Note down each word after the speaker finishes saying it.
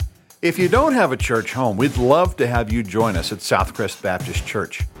If you don't have a church home, we'd love to have you join us at Southcrest Baptist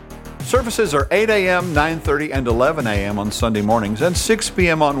Church. Services are 8 a.m., 9:30, and 11 a.m. on Sunday mornings and 6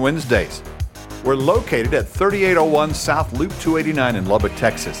 p.m. on Wednesdays. We're located at 3801 South Loop 289 in Lubbock,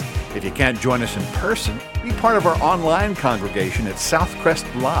 Texas. If you can't join us in person, be part of our online congregation at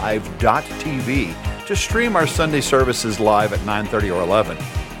southcrestlive.tv to stream our Sunday services live at 9:30 or 11.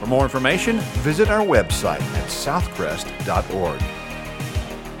 For more information, visit our website at southcrest.org.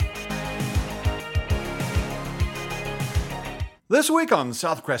 This week on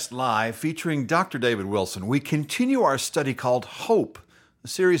Southcrest Live, featuring Dr. David Wilson, we continue our study called Hope, the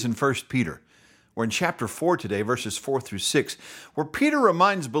series in 1 Peter. We're in chapter 4 today, verses 4 through 6, where Peter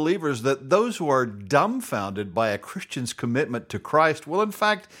reminds believers that those who are dumbfounded by a Christian's commitment to Christ will in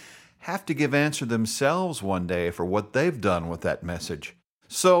fact have to give answer themselves one day for what they've done with that message.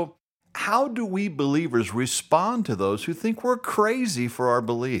 So, how do we believers respond to those who think we're crazy for our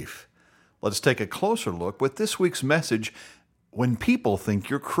belief? Let's take a closer look with this week's message, When People Think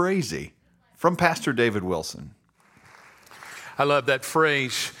You're Crazy, from Pastor David Wilson. I love that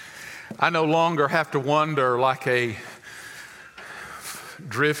phrase. I no longer have to wonder like a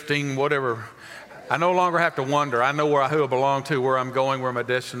drifting, whatever. I no longer have to wonder. I know who I belong to, where I'm going, where my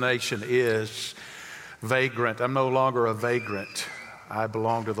destination is. Vagrant. I'm no longer a vagrant. I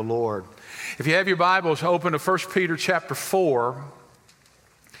belong to the Lord. If you have your Bibles, open to 1 Peter chapter 4.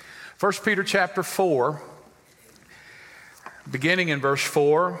 1 Peter chapter 4. Beginning in verse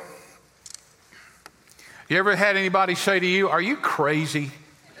 4. You ever had anybody say to you, "Are you crazy?"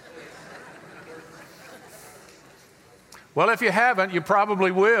 Well, if you haven't, you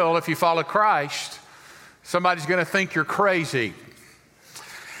probably will if you follow Christ. Somebody's going to think you're crazy.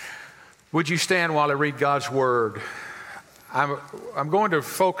 Would you stand while I read God's Word? I'm going to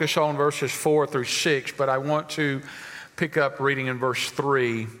focus on verses 4 through 6, but I want to pick up reading in verse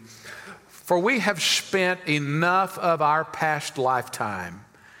 3. For we have spent enough of our past lifetime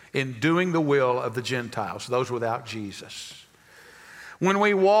in doing the will of the Gentiles, those without Jesus. When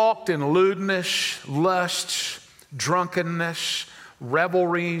we walked in lewdness, lusts, drunkenness,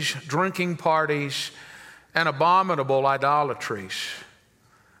 revelries, drinking parties, and abominable idolatries.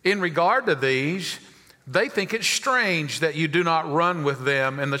 In regard to these, they think it strange that you do not run with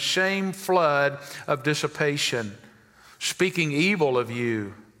them in the same flood of dissipation, speaking evil of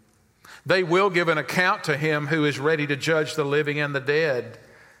you. They will give an account to him who is ready to judge the living and the dead.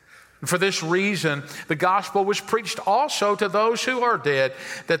 For this reason, the gospel was preached also to those who are dead,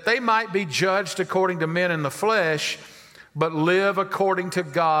 that they might be judged according to men in the flesh, but live according to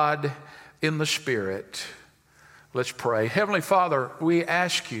God in the Spirit. Let's pray. Heavenly Father, we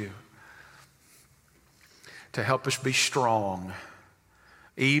ask you to help us be strong,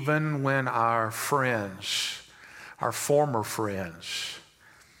 even when our friends, our former friends,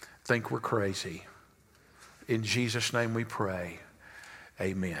 think we're crazy. In Jesus' name we pray.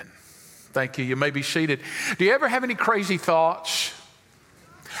 Amen. Thank you. You may be seated. Do you ever have any crazy thoughts?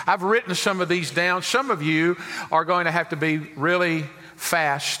 I've written some of these down. Some of you are going to have to be really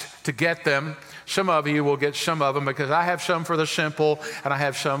fast to get them. Some of you will get some of them because I have some for the simple and I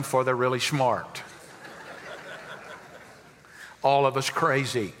have some for the really smart. All of us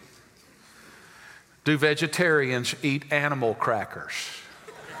crazy. Do vegetarians eat animal crackers?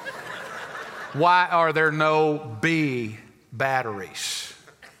 Why are there no bee batteries?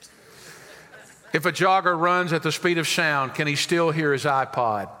 If a jogger runs at the speed of sound, can he still hear his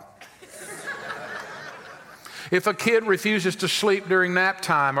iPod? If a kid refuses to sleep during nap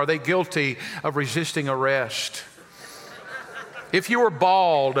time, are they guilty of resisting arrest? If you were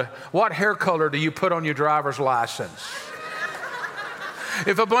bald, what hair color do you put on your driver's license?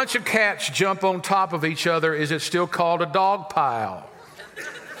 If a bunch of cats jump on top of each other, is it still called a dog pile?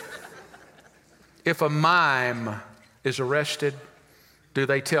 If a mime is arrested, do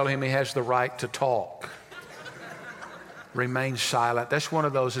they tell him he has the right to talk? Remain silent. That's one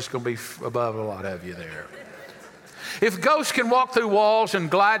of those that's going to be above a lot of you there. If ghosts can walk through walls and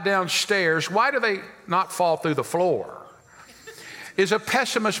glide down stairs, why do they not fall through the floor? Is a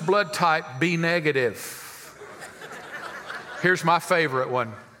pessimist blood type B negative? Here's my favorite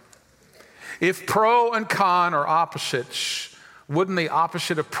one. If pro and con are opposites, wouldn't the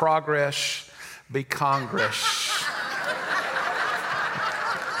opposite of progress be Congress?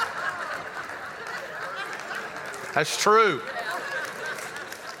 That's true.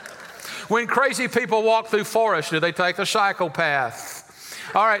 When crazy people walk through forests, do they take the psychopath?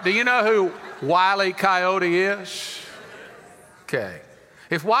 All right, do you know who Wile E. Coyote is? Okay.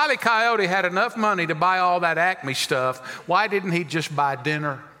 If Wile E. Coyote had enough money to buy all that Acme stuff, why didn't he just buy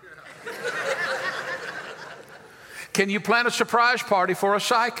dinner? Can you plan a surprise party for a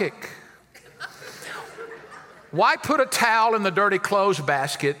psychic? Why put a towel in the dirty clothes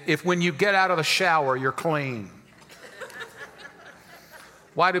basket if when you get out of the shower, you're clean?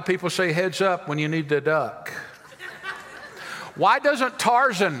 Why do people say heads up when you need to duck? Why doesn't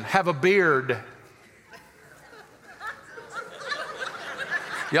Tarzan have a beard?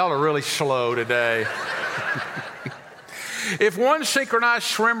 Y'all are really slow today. If one synchronized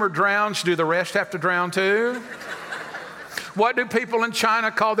swimmer drowns, do the rest have to drown too? What do people in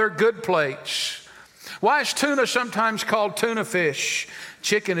China call their good plates? Why is tuna sometimes called tuna fish?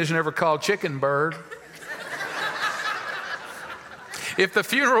 Chicken is never called chicken bird. If the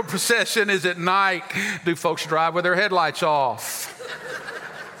funeral procession is at night, do folks drive with their headlights off?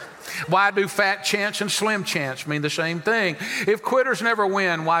 Why do fat chants and slim chants mean the same thing? If quitters never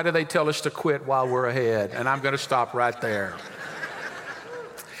win, why do they tell us to quit while we're ahead? And I'm going to stop right there.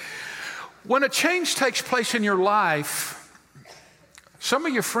 When a change takes place in your life, some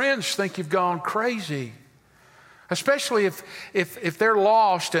of your friends think you've gone crazy, especially if they're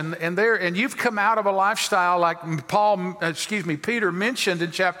lost and you've come out of a lifestyle like Peter mentioned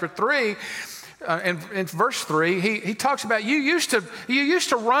in chapter 3. In verse 3, he talks about you used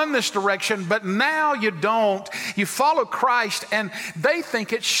to run this direction, but now you don't. You follow Christ, and they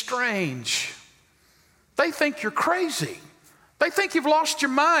think it's strange. They think you're crazy. They think you've lost your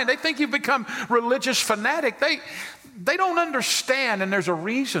mind. They think you've become religious fanatic. They don't understand, and there's a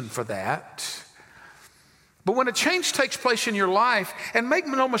reason for that. But when a change takes place in your life, and make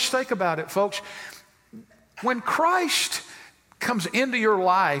no mistake about it, folks, when Christ comes into your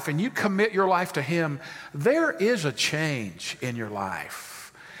life and you commit your life to Him, there is a change in your life.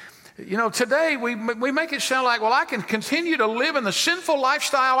 You know, today we make it sound like, well, I can continue to live in the sinful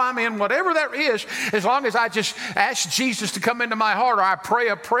lifestyle I'm in, whatever that is, as long as I just ask Jesus to come into my heart or I pray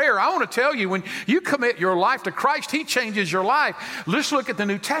a prayer. I want to tell you, when you commit your life to Christ, He changes your life. Let's look at the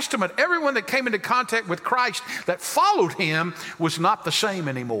New Testament. Everyone that came into contact with Christ that followed Him was not the same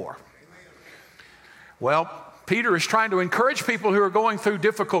anymore. Well, Peter is trying to encourage people who are going through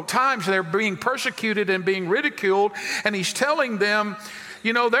difficult times. They're being persecuted and being ridiculed, and he's telling them,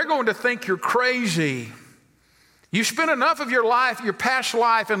 you know, they're going to think you're crazy. You spent enough of your life, your past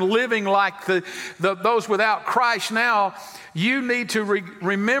life, and living like those without Christ. Now you need to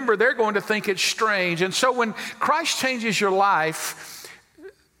remember they're going to think it's strange. And so when Christ changes your life,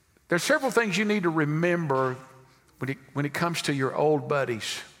 there's several things you need to remember when it comes to your old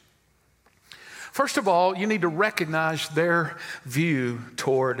buddies. First of all, you need to recognize their view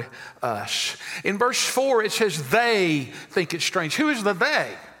toward us. In verse 4, it says they think it's strange. Who is the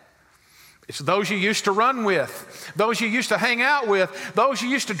they? It's those you used to run with, those you used to hang out with, those you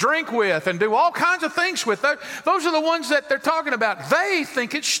used to drink with and do all kinds of things with. Those are the ones that they're talking about. They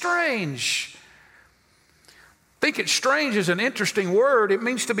think it's strange. Think it's strange is an interesting word. It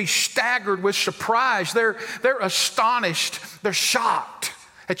means to be staggered with surprise. They're astonished. They're shocked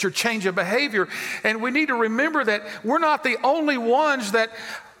at your change of behavior. And we need to remember that we're not the only ones that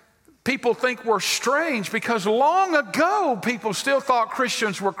people think we're strange, because long ago people still thought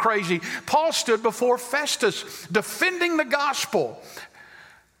Christians were crazy. Paul stood before Festus defending the gospel.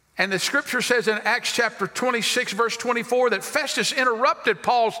 And the scripture says in Acts chapter 26, verse 24, that Festus interrupted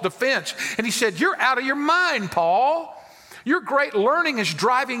Paul's defense. And he said, "You're out of your mind, Paul. Your great learning is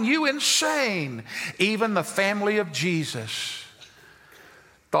driving you insane." Even the family of Jesus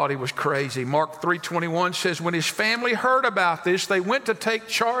thought he was crazy. Mark 3:21 says, when his family heard about this, they went to take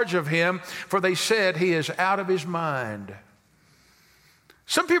charge of him, for they said he is out of his mind.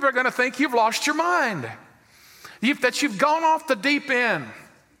 Some people are going to think you've lost your mind, that you've gone off the deep end.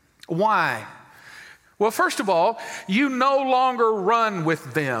 Why? Well, first of all, you no longer run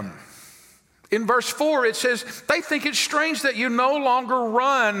with them. In verse 4, it says, they think it's strange that you no longer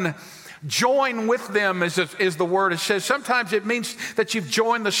run. Join with them is the word. It says sometimes it means that you've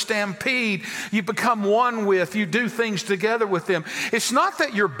joined the stampede. You become one with, you do things together with them. It's not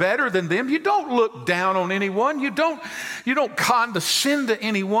that you're better than them. You don't look down on anyone. You don't condescend to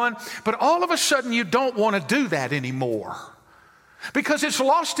anyone. But all of a sudden you don't want to do that anymore because it's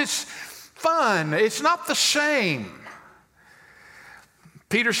lost its fun. It's not the same.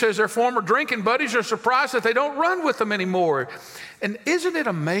 Peter says their former drinking buddies are surprised that they don't run with them anymore. And isn't it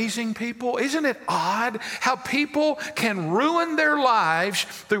amazing, people? Isn't it odd how people can ruin their lives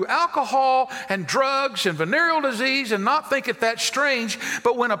through alcohol and drugs and venereal disease and not think it that strange?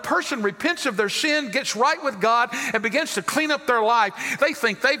 But when a person repents of their sin, gets right with God, and begins to clean up their life, they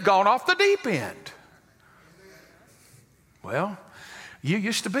think they've gone off the deep end. Well, you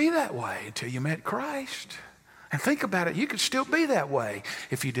used to be that way until you met Christ. And think about it, you could still be that way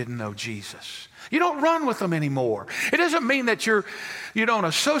if you didn't know Jesus. You don't run with them anymore. It doesn't mean that you don't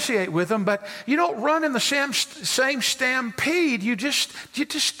associate with them, but you don't run in the same stampede. You just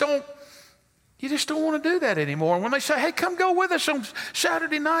don't want to do that anymore. And when they say, hey, come go with us on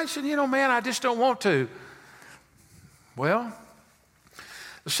Saturday nights, and man, I just don't want to. Well,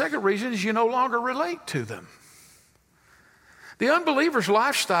 the second reason is you no longer relate to them. The unbeliever's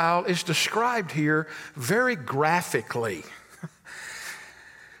lifestyle is described here very graphically.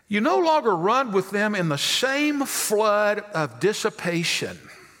 You no longer run with them in the same flood of dissipation.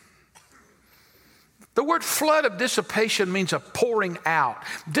 The word flood of dissipation means a pouring out.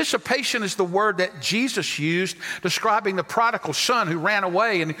 Dissipation is the word that Jesus used describing the prodigal son who ran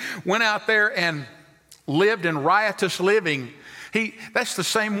away and went out there and lived in riotous living. That's the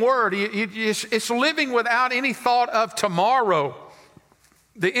same word. It's living without any thought of tomorrow.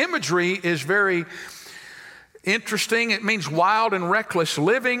 The imagery is very interesting. It means wild and reckless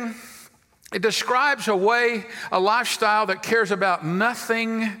living. It describes a lifestyle that cares about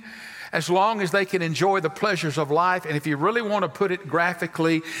nothing as long as they can enjoy the pleasures of life. And if you really want to put it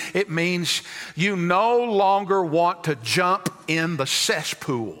graphically, it means you no longer want to jump in the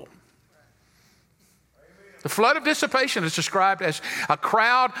cesspool. The flood of dissipation is described as a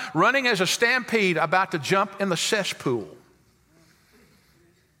crowd running as a stampede about to jump in the cesspool.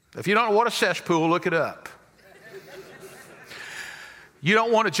 If you don't know what a cesspool, look it up. You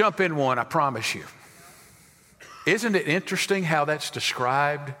don't want to jump in one, I promise you. Isn't it interesting how that's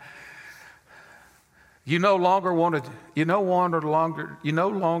described? You no longer want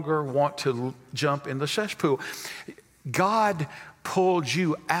to jump in the cesspool. God pulled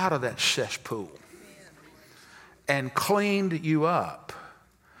you out of that cesspool and cleaned you up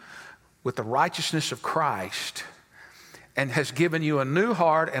with the righteousness of Christ and has given you a new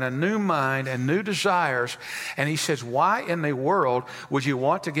heart and a new mind and new desires. And he says, why in the world would you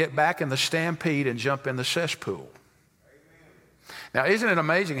want to get back in the stampede and jump in the cesspool? Now, isn't it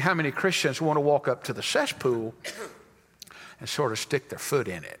amazing how many Christians want to walk up to the cesspool and sort of stick their foot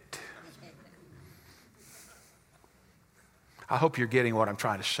in it? I hope you're getting what I'm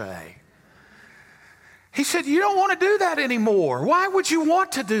trying to say. He said, you don't want to do that anymore. Why would you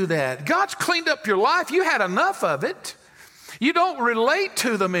want to do that? God's cleaned up your life. You had enough of it. You don't relate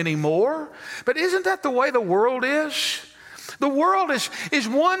to them anymore. But isn't that the way the world is? The world is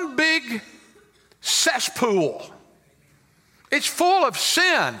one big cesspool. It's full of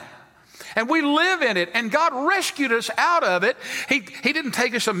sin. And we live in it. And God rescued us out of it. He didn't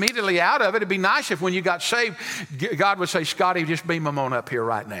take us immediately out of it. It'd be nice if when you got saved, God would say, Scotty, just beam them on up here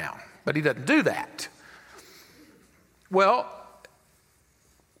right now. But he doesn't do that. Well,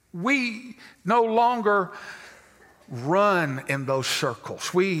 we no longer run in those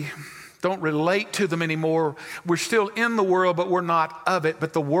circles. We don't relate to them anymore. We're still in the world, but we're not of it.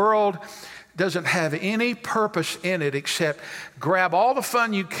 But the world doesn't have any purpose in it except grab all the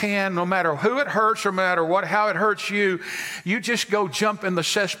fun you can, no matter who it hurts or no matter how it hurts you. You just go jump in the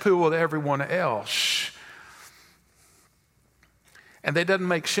cesspool with everyone else. And that doesn't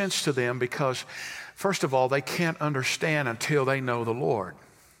make sense to them because, first of all, they can't understand until they know the Lord.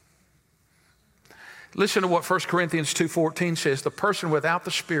 Listen to what 1 Corinthians 2:14 says. The person without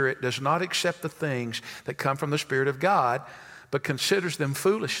the Spirit does not accept the things that come from the Spirit of God, but considers them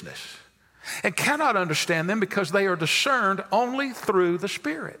foolishness and cannot understand them because they are discerned only through the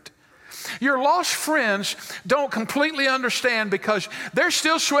Spirit. Your lost friends don't completely understand because they're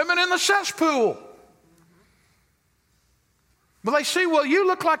still swimming in the cesspool. But they see, well, you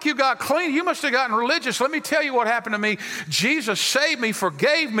look like you got clean. You must have gotten religious. Let me tell you what happened to me. Jesus saved me,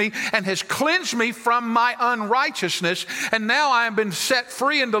 forgave me, and has cleansed me from my unrighteousness. And now I have been set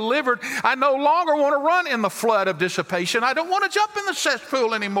free and delivered. I no longer want to run in the flood of dissipation. I don't want to jump in the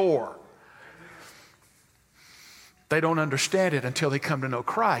cesspool anymore. They don't understand it until they come to know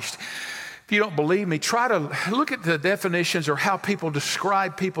Christ. If you don't believe me, try to look at the definitions or how people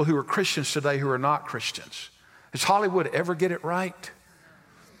describe people who are Christians today who are not Christians. Does Hollywood ever get it right?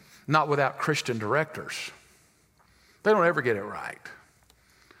 Not without Christian directors. They don't ever get it right.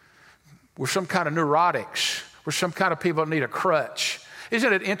 We're some kind of neurotics. We're some kind of people that need a crutch.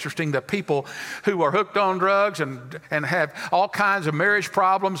 Isn't it interesting that people who are hooked on drugs and have all kinds of marriage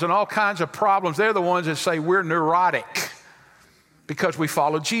problems and all kinds of problems, they're the ones that say we're neurotic because we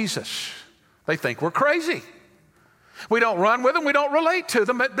follow Jesus. They think we're crazy. We don't run with them. We don't relate to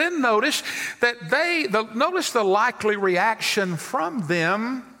them. But then notice that notice the likely reaction from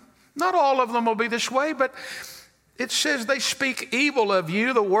them. Not all of them will be this way, but it says they speak evil of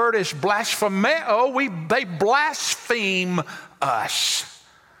you. The word is blasphemeo. They blaspheme us.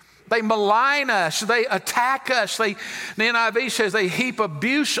 They malign us. They attack us. The NIV says they heap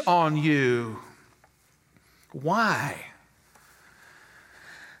abuse on you. Why?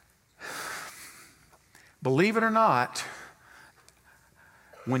 Believe it or not,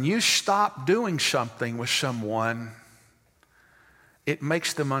 when you stop doing something with someone, it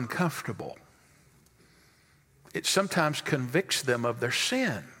makes them uncomfortable. It sometimes convicts them of their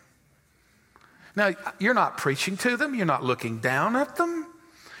sin. Now, you're not preaching to them. You're not looking down at them.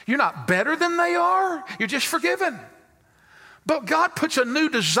 You're not better than they are. You're just forgiven. But God puts a new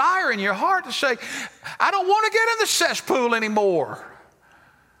desire in your heart to say, I don't want to get in the cesspool anymore.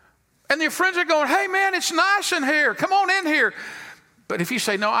 And your friends are going, hey man, it's nice in here. Come on in here. But if you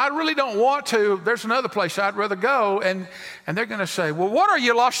say, no, I really don't want to, there's another place I'd rather go. And they're going to say, well, what are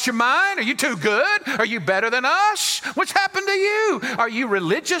you, lost your mind? Are you too good? Are you better than us? What's happened to you? Are you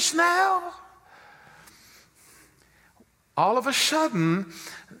religious now? All of a sudden,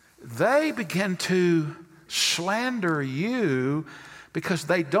 they begin to slander you because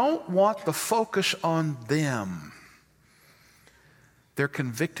they don't want the focus on them. They're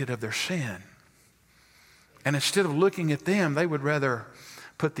convicted of their sin. And instead of looking at them, they would rather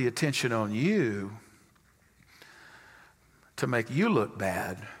put the attention on you to make you look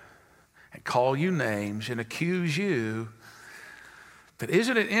bad and call you names and accuse you. But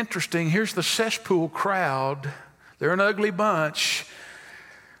isn't it interesting? Here's the cesspool crowd. They're an ugly bunch,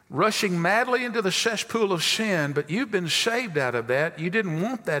 rushing madly into the cesspool of sin, but you've been saved out of that. You didn't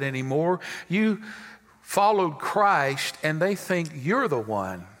want that anymore. You followed Christ, and they think you're the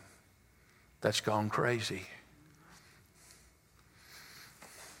one that's gone crazy.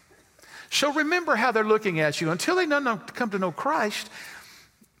 So remember how they're looking at you. Until they come to know Christ,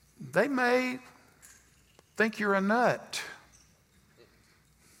 they may think you're a nut.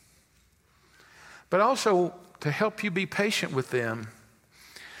 But also, to help you be patient with them,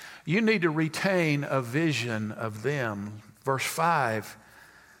 you need to retain a vision of them. Verse 5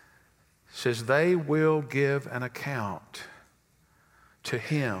 says, they will give an account to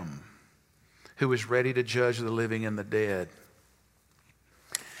him who is ready to judge the living and the dead.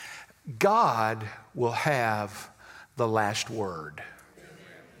 God will have the last word.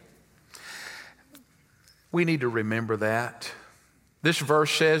 We need to remember that. This verse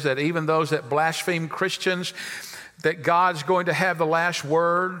says that even those that blaspheme Christians, that God's going to have the last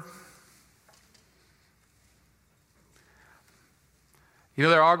word. You know,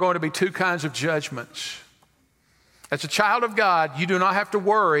 there are going to be two kinds of judgments. As a child of God, you do not have to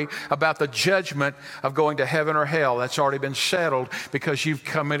worry about the judgment of going to heaven or hell. That's already been settled because you've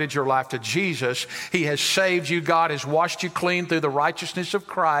committed your life to Jesus. He has saved you. God has washed you clean through the righteousness of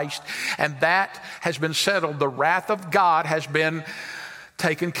Christ, and that has been settled. The wrath of God has been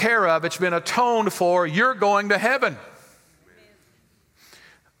taken care of. It's been atoned for. You're going to heaven.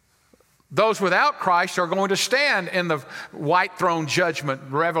 Those without Christ are going to stand in the white throne judgment,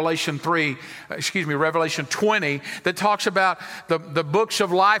 Revelation 20, that talks about the books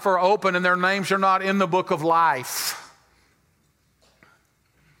of life are open and their names are not in the book of life.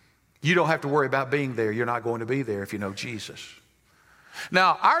 You don't have to worry about being there. You're not going to be there if you know Jesus.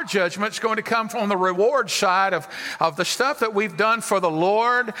 Now, our judgment's going to come from the reward side of the stuff that we've done for the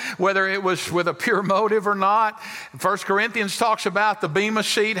Lord, whether it was with a pure motive or not. 1 Corinthians talks about the bema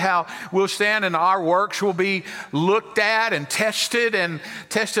seat, how we'll stand and our works will be looked at and tested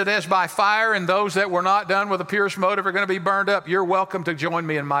as by fire, and those that were not done with the purest motive are going to be burned up. You're welcome to join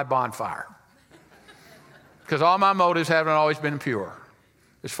me in my bonfire. Because all my motives haven't always been pure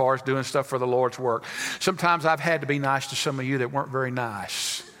as far as doing stuff for the Lord's work. Sometimes I've had to be nice to some of you that weren't very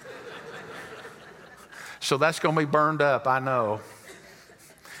nice. So that's going to be burned up, I know.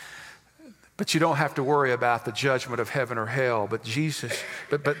 But you don't have to worry about the judgment of heaven or hell.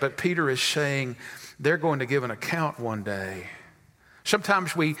 But Peter is saying they're going to give an account one day.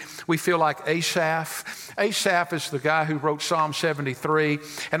 Sometimes we feel like Asaph. Asaph is the guy who wrote Psalm 73,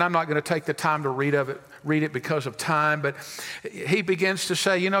 and I'm not going to take the time to read it because of time, but he begins to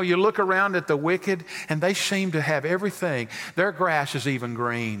say, you know, you look around at the wicked, and they seem to have everything. Their grass is even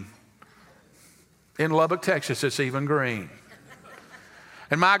green. In Lubbock, Texas, it's even green.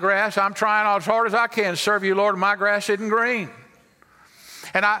 And my grass, I'm trying as hard as I can to serve you, Lord, and my grass isn't green.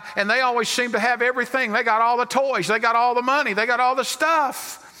 And they always seem to have everything. They got all the toys. They got all the money. They got all the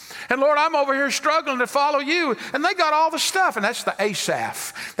stuff. And Lord, I'm over here struggling to follow you. And they got all the stuff. And that's the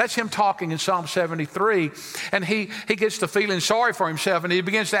Asaph. That's him talking in Psalm 73. And he gets to feeling sorry for himself. And he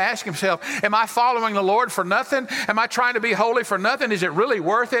begins to ask himself, am I following the Lord for nothing? Am I trying to be holy for nothing? Is it really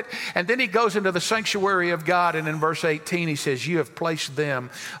worth it? And then he goes into the sanctuary of God. And in verse 18, he says, you have placed them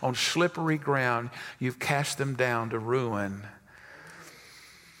on slippery ground. You've cast them down to ruin.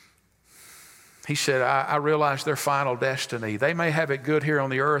 He said, I realize their final destiny. They may have it good here on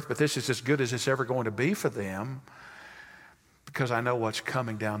the earth, but this is as good as it's ever going to be for them because I know what's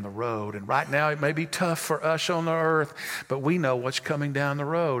coming down the road. And right now it may be tough for us on the earth, but we know what's coming down the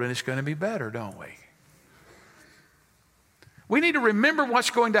road, and it's going to be better, don't we? We need to remember what's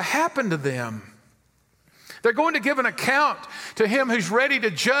going to happen to them. They're going to give an account to him who's ready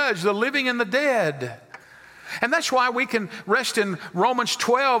to judge the living and the dead. And that's why we can rest in Romans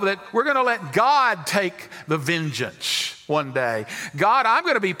 12 that we're going to let God take the vengeance one day. God, I'm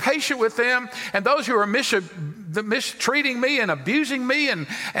going to be patient with them, and those who are mistreating me and abusing me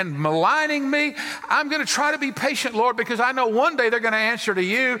and maligning me, I'm going to try to be patient, Lord, because I know one day they're going to answer to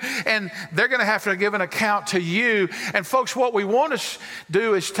you, and they're going to have to give an account to you. And folks, what we want to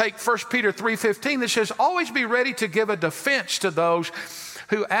do is take 1 Peter 3:15 that says, always be ready to give a defense to those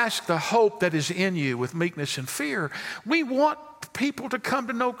who ask the hope that is in you with meekness and fear. We want people to come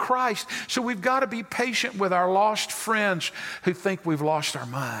to know Christ, so we've got to be patient with our lost friends who think we've lost our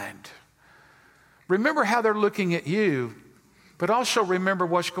mind. Remember how they're looking at you, but also remember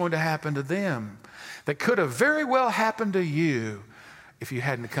what's going to happen to them that could have very well happened to you if you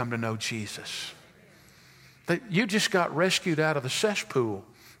hadn't come to know Jesus. That you just got rescued out of the cesspool.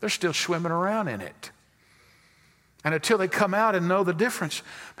 They're still swimming around in it. And until they come out and know the difference,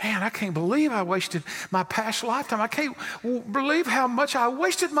 man, I can't believe I wasted my past lifetime. I can't believe how much I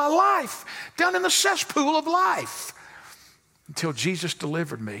wasted my life down in the cesspool of life until Jesus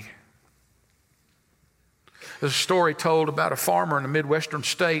delivered me. There's a story told about a farmer in a Midwestern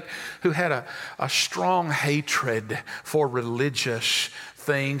state who had a strong hatred for religious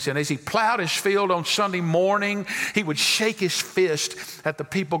things. And as he plowed his field on Sunday morning, he would shake his fist at the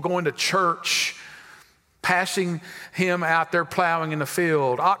people going to church, passing him out there plowing in the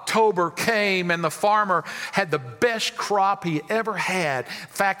field. October came and the farmer had the best crop he ever had. In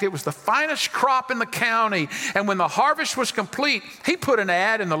fact, it was the finest crop in the county. And when the harvest was complete, he put an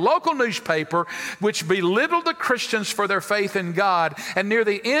ad in the local newspaper which belittled the Christians for their faith in God. And near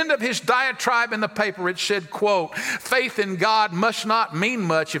the end of his diatribe in the paper, it said, quote, faith in God must not mean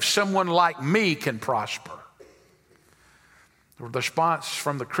much if someone like me can prosper. The response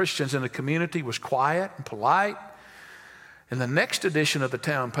from the Christians in the community was quiet and polite. In the next edition of the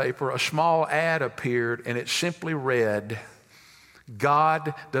town paper, a small ad appeared, and it simply read,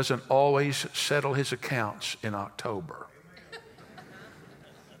 God doesn't always settle his accounts in October.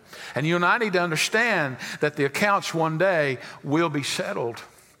 And you and I need to understand that the accounts one day will be settled.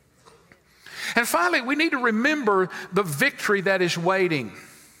 And finally, we need to remember the victory that is waiting.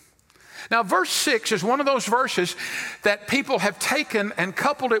 Now, verse 6 is one of those verses that people have taken and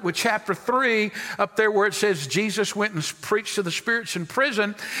coupled it with chapter 3 up there where it says Jesus went and preached to the spirits in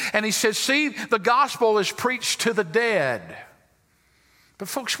prison. And he says, see, the gospel is preached to the dead. But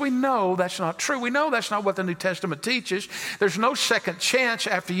folks, we know that's not true. We know that's not what the New Testament teaches. There's no second chance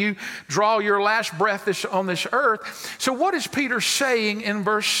after you draw your last breath on this earth. So what is Peter saying in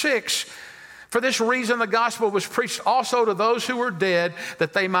verse 6? For this reason, the gospel was preached also to those who were dead,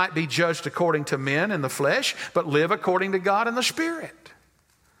 that they might be judged according to men in the flesh, but live according to God in the Spirit.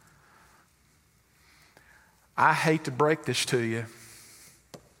 I hate to break this to you.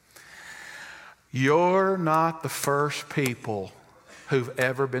 You're not the first people who've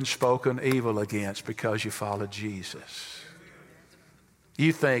ever been spoken evil against because you followed Jesus.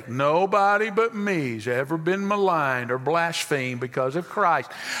 You think nobody but me's ever been maligned or blasphemed because of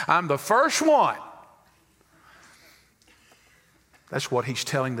Christ. I'm the first one. That's what he's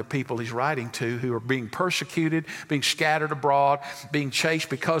telling the people he's writing to who are being persecuted, being scattered abroad, being chased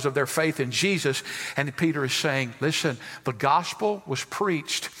because of their faith in Jesus. And Peter is saying, listen, the gospel was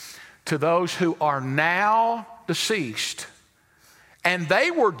preached to those who are now deceased. And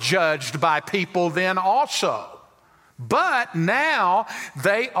they were judged by people then also. But now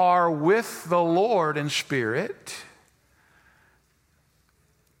they are with the Lord in spirit.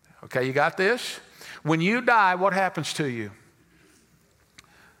 Okay, you got this? When you die, what happens to you?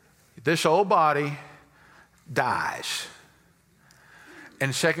 This old body dies.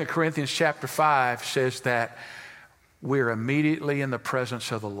 And 2 Corinthians chapter 5 says that we're immediately in the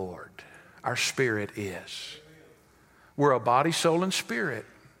presence of the Lord. Our spirit is. We're a body, soul, and spirit.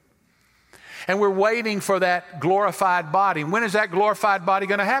 And we're waiting for that glorified body. When is that glorified body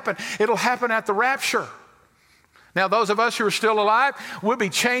going to happen? It'll happen at the rapture. Now, those of us who are still alive, we'll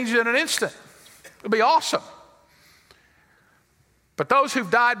be changed in an instant. It'll be awesome. But those who've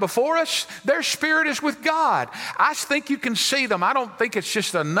died before us, their spirit is with God. I think you can see them. I don't think it's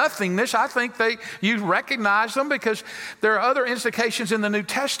just a nothingness. I think you recognize them because there are other indications in the New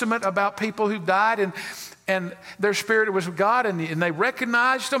Testament about people who've died and their spirit was with God and they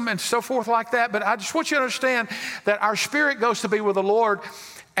recognized them and so forth like that. But I just want you to understand that our spirit goes to be with the Lord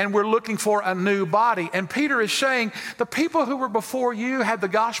and we're looking for a new body. And Peter is saying the people who were before you had the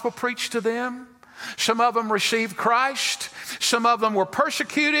gospel preached to them. Some of them received Christ. Some of them were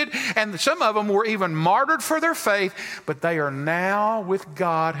persecuted, and some of them were even martyred for their faith, but they are now with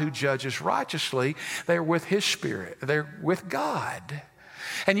God who judges righteously. They're with His Spirit. They're with God.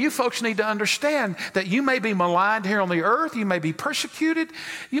 And you folks need to understand that you may be maligned here on the earth. You may be persecuted.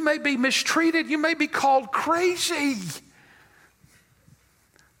 You may be mistreated. You may be called crazy.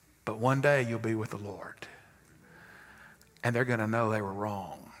 But one day you'll be with the Lord, and they're going to know they were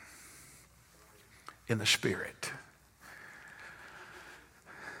wrong in the Spirit.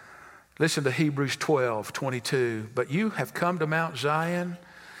 Listen to Hebrews 12:22. But you have come to Mount Zion,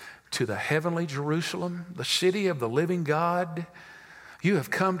 to the heavenly Jerusalem, the city of the living God. You have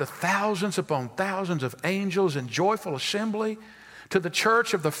come to thousands upon thousands of angels in joyful assembly, to the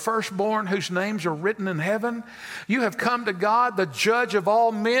church of the firstborn whose names are written in heaven. You have come to God, the judge of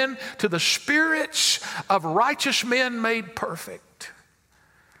all men, to the spirits of righteous men made perfect.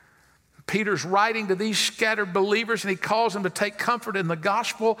 Peter's writing to these scattered believers, and he calls them to take comfort in the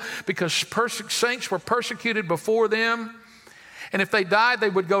gospel because saints were persecuted before them. And if they died, they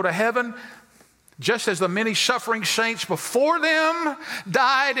would go to heaven, just as the many suffering saints before them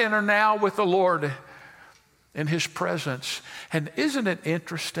died and are now with the Lord in His presence. And isn't it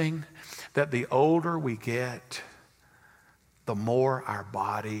interesting that the older we get, the more our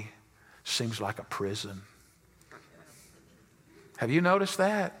body seems like a prison? Have you noticed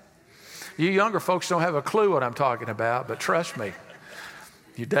that? You younger folks don't have a clue what I'm talking about, but trust me,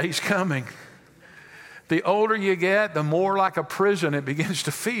 your day's coming. The older you get, the more like a prison it begins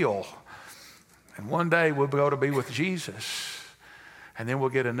to feel. And one day we'll go to be with Jesus, and then we'll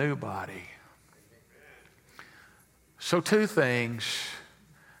get a new body. So two things.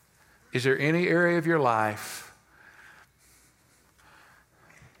 Is there any area of your life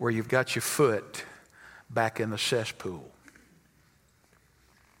where you've got your foot back in the cesspool?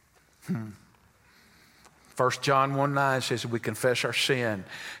 1 John 1:9 says, if we confess our sin,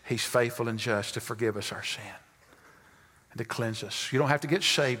 He's faithful and just to forgive us our sin and to cleanse us. You don't have to get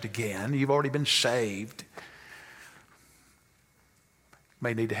saved again. You've already been saved. You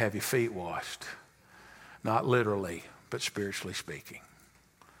may need to have your feet washed. Not literally, but spiritually speaking.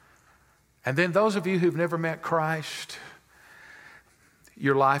 And then those of you who've never met Christ,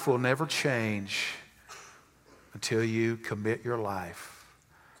 your life will never change until you commit your life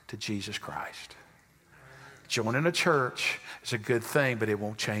to Jesus Christ. Joining a church is a good thing, but it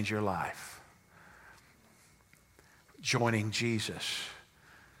won't change your life. Joining Jesus,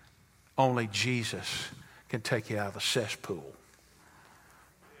 only Jesus can take you out of the cesspool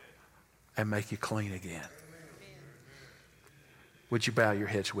and make you clean again. Would you bow your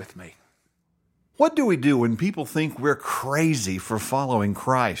heads with me? What do we do when people think we're crazy for following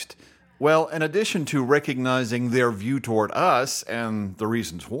Christ? Well, in addition to recognizing their view toward us and the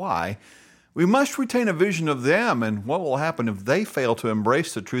reasons why, we must retain a vision of them and what will happen if they fail to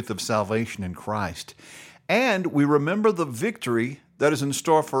embrace the truth of salvation in Christ. And we remember the victory that is in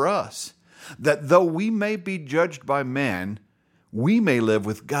store for us, that though we may be judged by man, we may live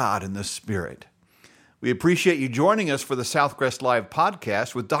with God in the Spirit. We appreciate you joining us for the Southcrest Live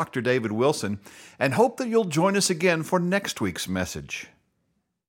podcast with Dr. David Wilson and hope that you'll join us again for next week's message.